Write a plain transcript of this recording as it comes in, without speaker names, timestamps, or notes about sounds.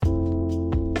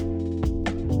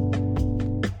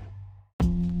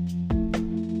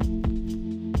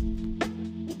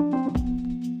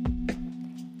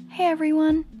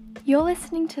everyone, you're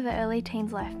listening to the Early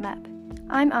Teens Life Map.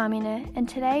 I'm Amina, and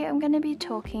today I'm going to be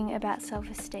talking about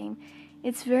self-esteem.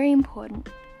 It's very important.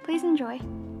 Please enjoy.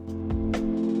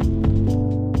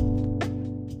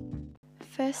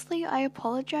 Firstly, I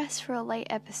apologise for a late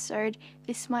episode.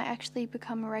 This might actually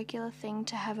become a regular thing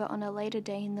to have it on a later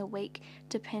day in the week,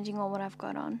 depending on what I've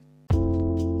got on.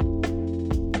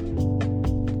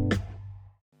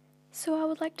 So I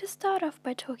would like to start off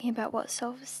by talking about what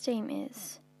self-esteem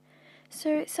is.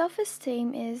 So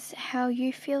self-esteem is how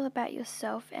you feel about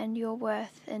yourself and your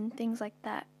worth and things like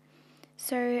that.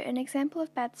 So an example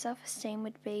of bad self-esteem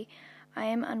would be, I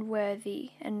am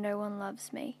unworthy and no one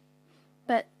loves me.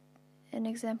 But an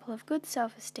example of good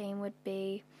self-esteem would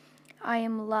be, I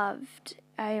am loved,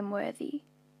 I am worthy.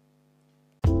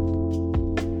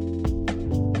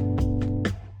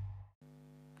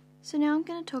 So now I'm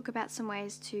going to talk about some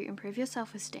ways to improve your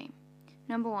self-esteem.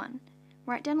 Number 1,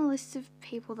 write down a list of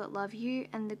people that love you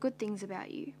and the good things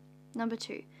about you. Number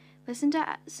 2, listen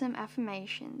to some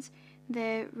affirmations.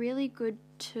 They're really good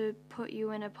to put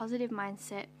you in a positive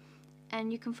mindset,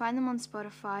 and you can find them on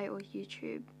Spotify or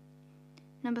YouTube.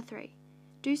 Number 3,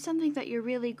 do something that you're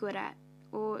really good at,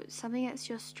 or something that's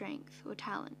your strength or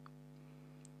talent.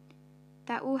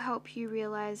 That will help you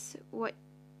realize what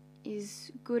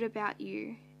is good about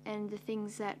you and the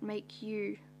things that make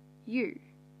you,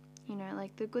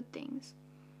 like the good things.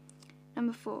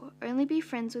 Number 4, only be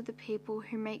friends with the people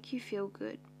who make you feel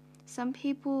good. Some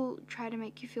people try to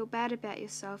make you feel bad about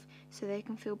yourself so they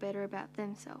can feel better about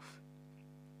themselves.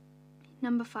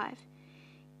 Number 5,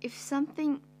 if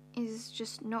something is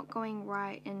just not going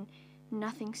right and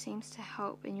nothing seems to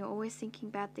help and you're always thinking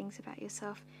bad things about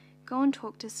yourself, go and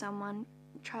talk to someone,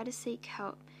 try to seek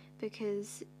help,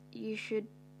 because you should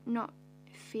not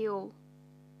feel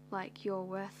like you're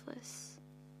worthless.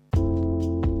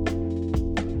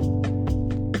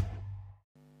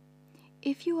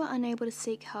 If you are unable to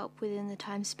seek help within the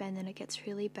time span that it gets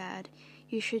really bad,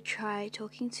 you should try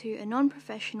talking to a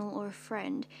non-professional or a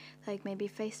friend, like maybe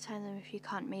FaceTime them if you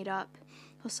can't meet up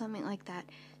or something like that.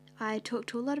 I talk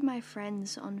to a lot of my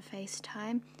friends on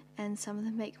FaceTime, and some of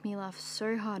them make me laugh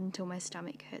so hard until my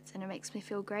stomach hurts, and it makes me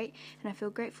feel great, and I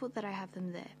feel grateful that I have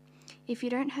them there. If you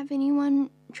don't have anyone,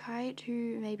 try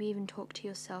to maybe even talk to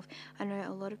yourself. I know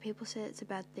a lot of people say it's a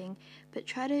bad thing, but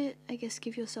try to,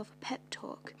 give yourself a pep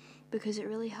talk, because it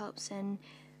really helps. And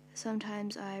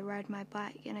sometimes I ride my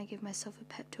bike and I give myself a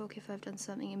pep talk if I've done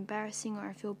something embarrassing or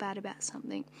I feel bad about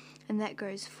something, and that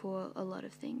goes for a lot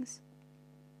of things.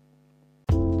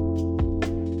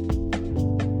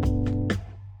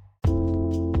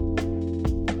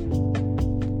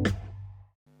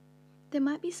 There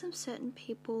might be some certain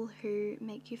people who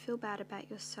make you feel bad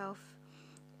about yourself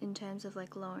in terms of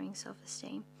lowering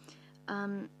self-esteem.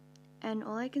 And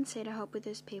all I can say to help with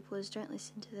those people is don't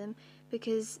listen to them,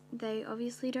 because they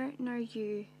obviously don't know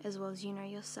you as well as you know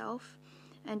yourself.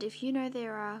 And if you know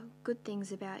there are good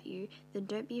things about you, then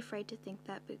don't be afraid to think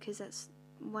that, because that's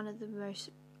one of the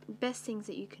best things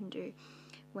that you can do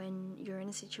when you're in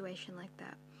a situation like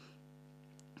that.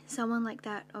 Someone like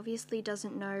that obviously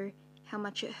doesn't know how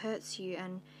much it hurts you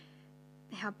and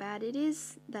how bad it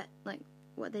is, that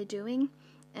what they're doing,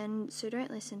 and so don't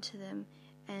listen to them,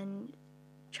 and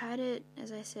try to,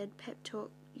 as I said, pep talk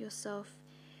yourself,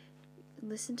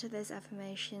 listen to those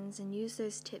affirmations and use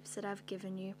those tips that I've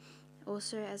given you.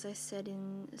 Also, as I said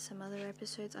in some other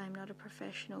episodes, I'm not a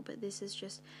professional, but this is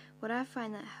just what I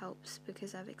find that helps,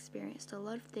 because I've experienced a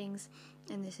lot of things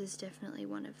and this is definitely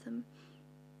one of them.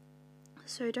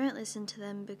 So don't listen to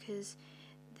them, because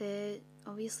they're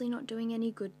obviously not doing any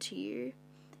good to you,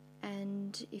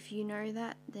 and if you know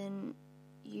that, then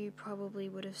you probably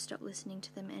would have stopped listening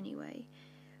to them anyway.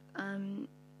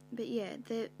 But yeah,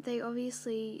 they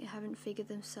obviously haven't figured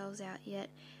themselves out yet,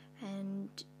 and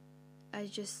I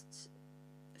just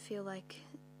feel like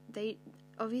they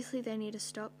need to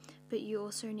stop, but you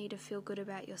also need to feel good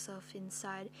about yourself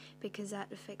inside, because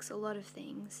that affects a lot of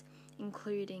things,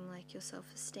 including your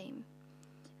self-esteem.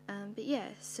 But yeah,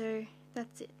 so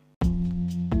that's it.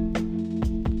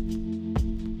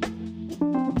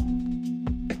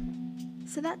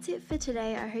 So that's it for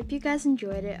today. I hope you guys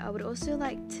enjoyed it. I would also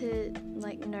like to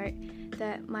note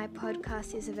that my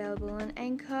podcast is available on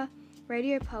Anchor,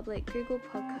 Radio Public, Google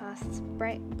Podcasts,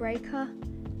 Breaker,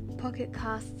 Pocket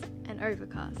Casts, and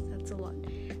Overcast. That's a lot.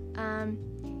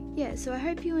 So I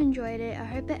hope you enjoyed it. I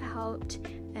hope it helped,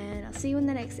 and I'll see you in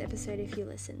the next episode if you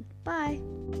listen. Bye!